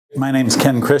My name's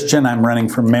Ken Christian. I'm running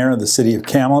for mayor of the City of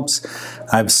Kamloops.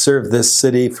 I've served this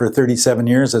city for 37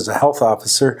 years as a health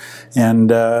officer,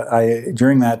 and I,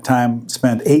 during that time,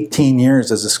 spent 18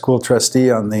 years as a school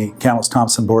trustee on the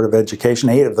Kamloops-Thompson Board of Education,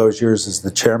 8 of those years as the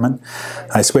chairman.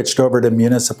 I switched over to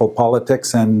municipal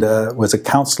politics and was a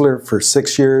councillor for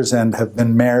 6 years and have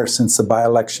been mayor since the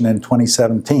by-election in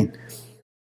 2017.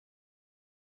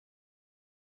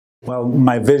 Well,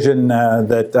 my vision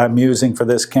that I'm using for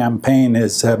this campaign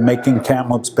is making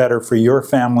Kamloops better for your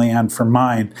family and for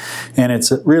mine. And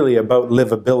it's really about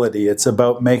livability. It's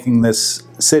about making this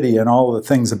city and all the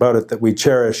things about it that we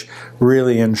cherish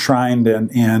really enshrined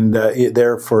and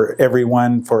there for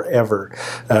everyone forever.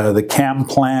 The CAM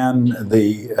plan,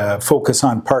 the focus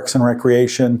on parks and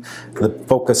recreation, the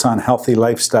focus on healthy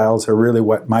lifestyles are really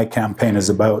what my campaign is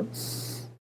about.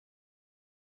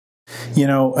 You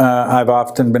know, I've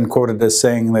often been quoted as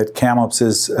saying that Kamloops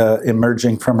is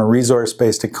emerging from a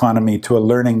resource-based economy to a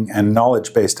learning and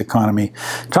knowledge-based economy.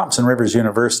 Thompson Rivers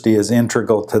University is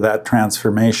integral to that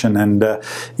transformation, and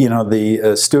you know,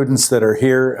 the students that are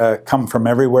here come from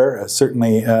everywhere,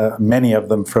 certainly many of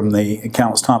them from the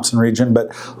Kamloops-Thompson region,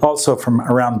 but also from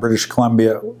around British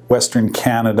Columbia, Western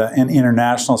Canada, and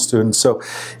international students. So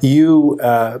you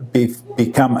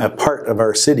become a part of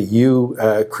our city. You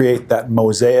create that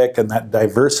mosaic and that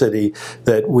diversity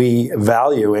that we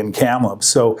value in Kamloops.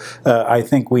 So I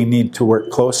think we need to work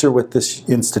closer with this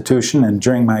institution, and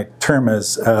during my term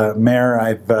as mayor,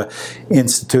 I've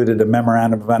instituted a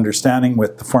memorandum of understanding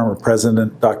with the former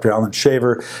president, Dr. Alan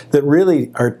Shaver, that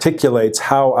really articulates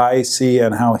how I see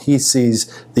and how he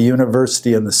sees the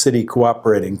university and the city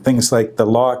cooperating. Things like the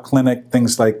law clinic,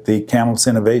 things like the Kamloops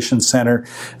Innovation Center,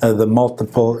 the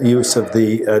multiple use of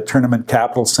the Tournament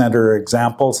Capital Center are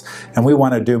examples, and we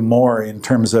want to do more in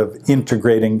terms of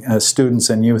integrating students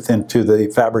and youth into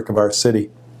the fabric of our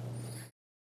city.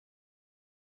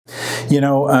 You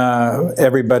know,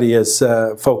 everybody is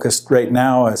focused right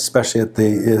now, especially at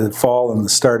the fall and the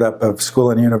startup of school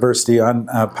and university, on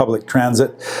public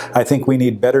transit. I think we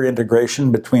need better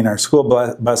integration between our school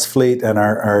bus fleet and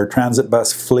our transit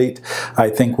bus fleet. I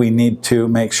think we need to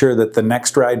make sure that the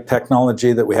Next Ride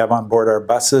technology that we have on board our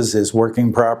buses is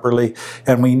working properly,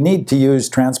 and we need to use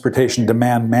transportation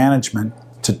demand management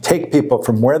to take people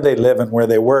from where they live and where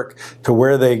they work to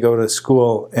where they go to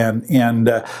school. And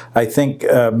I think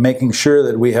making sure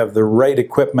that we have the right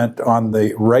equipment on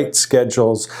the right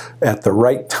schedules at the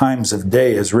right times of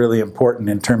day is really important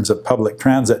in terms of public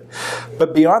transit.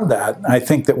 But beyond that, I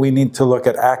think that we need to look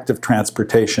at active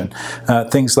transportation,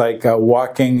 things like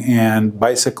walking and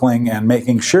bicycling, and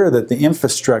making sure that the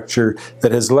infrastructure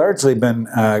that has largely been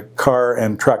car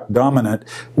and truck dominant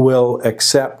will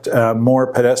accept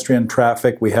more pedestrian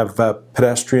traffic. We have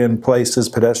pedestrian places,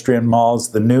 pedestrian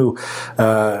malls, the new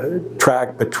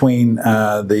track between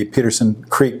the Peterson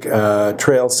Creek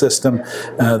trail system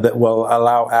that will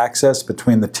allow access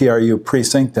between the TRU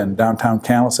precinct and downtown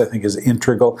Kamloops, I think is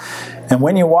integral. And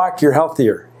when you walk, you're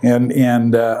healthier.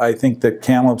 And I think that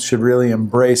Kamloops should really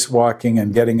embrace walking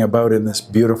and getting about in this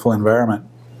beautiful environment.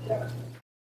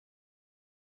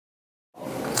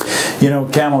 You know,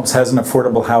 Kamloops has an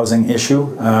affordable housing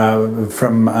issue.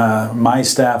 From my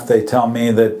staff, they tell me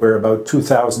that we're about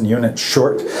 2,000 units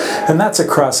short, and that's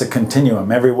across a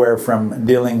continuum, everywhere from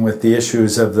dealing with the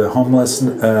issues of the homeless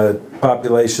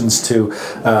populations to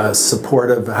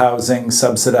supportive housing,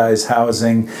 subsidized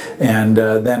housing, and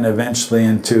then eventually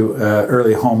into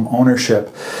early home ownership.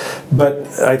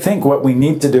 But I think what we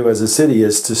need to do as a city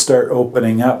is to start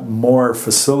opening up more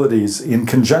facilities in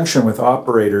conjunction with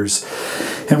operators.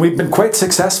 And we've been quite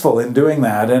successful in doing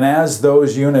that. And as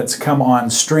those units come on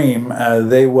stream,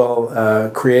 they will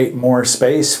create more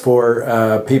space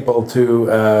for people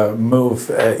to move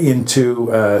into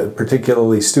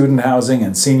particularly student housing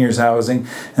and seniors housing,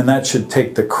 and that should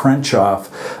take the crunch off.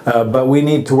 But we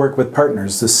need to work with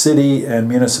partners. The city and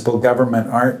municipal government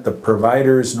aren't the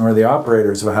providers nor the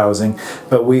operators of housing,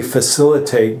 but we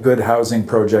facilitate good housing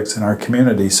projects in our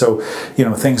community. So, you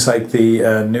know, things like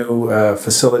the new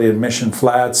facility in Mission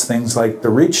Flats, things like the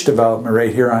Reach development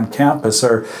right here on campus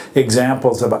are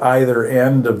examples of either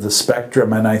end of the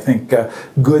spectrum, and I think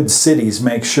good cities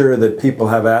make sure that people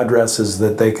have addresses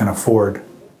that they can afford.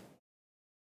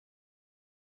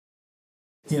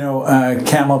 You know,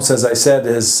 Kamloops, as I said,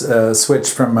 has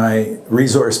switched from a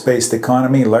resource-based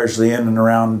economy, largely in and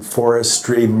around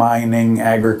forestry, mining,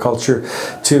 agriculture,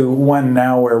 to one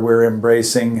now where we're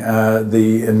embracing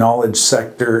the knowledge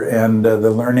sector and the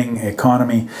learning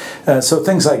economy. So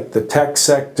things like the tech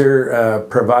sector,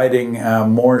 providing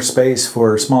more space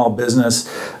for small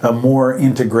business, more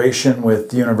integration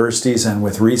with universities and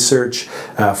with research,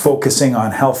 focusing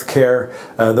on healthcare,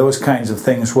 those kinds of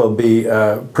things will be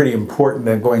pretty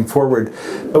important going forward.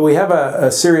 But we have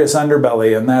a serious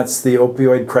underbelly, and that's the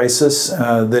opioid crisis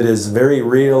that is very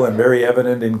real and very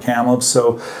evident in Kamloops.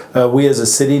 So we as a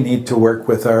city need to work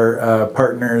with our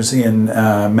partners in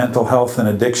mental health and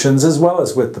addictions, as well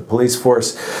as with the police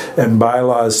force and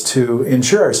bylaws, to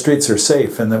ensure our streets are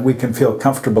safe and that we can feel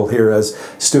comfortable here as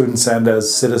students and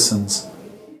as citizens.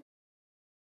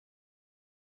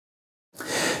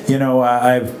 You know,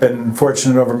 I've been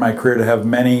fortunate over my career to have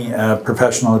many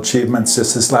professional achievements.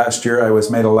 Just this last year, I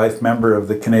was made a life member of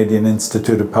the Canadian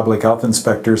Institute of Public Health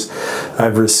Inspectors.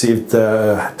 I've received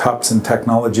tops in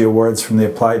technology awards from the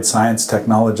Applied Science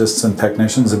Technologists and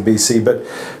Technicians of BC, but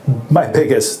my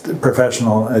biggest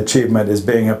professional achievement is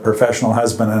being a professional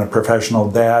husband and a professional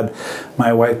dad.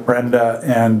 My wife Brenda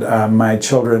and my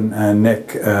children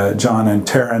Nick, John and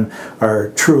Taryn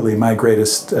are truly my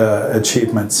greatest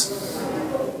achievements.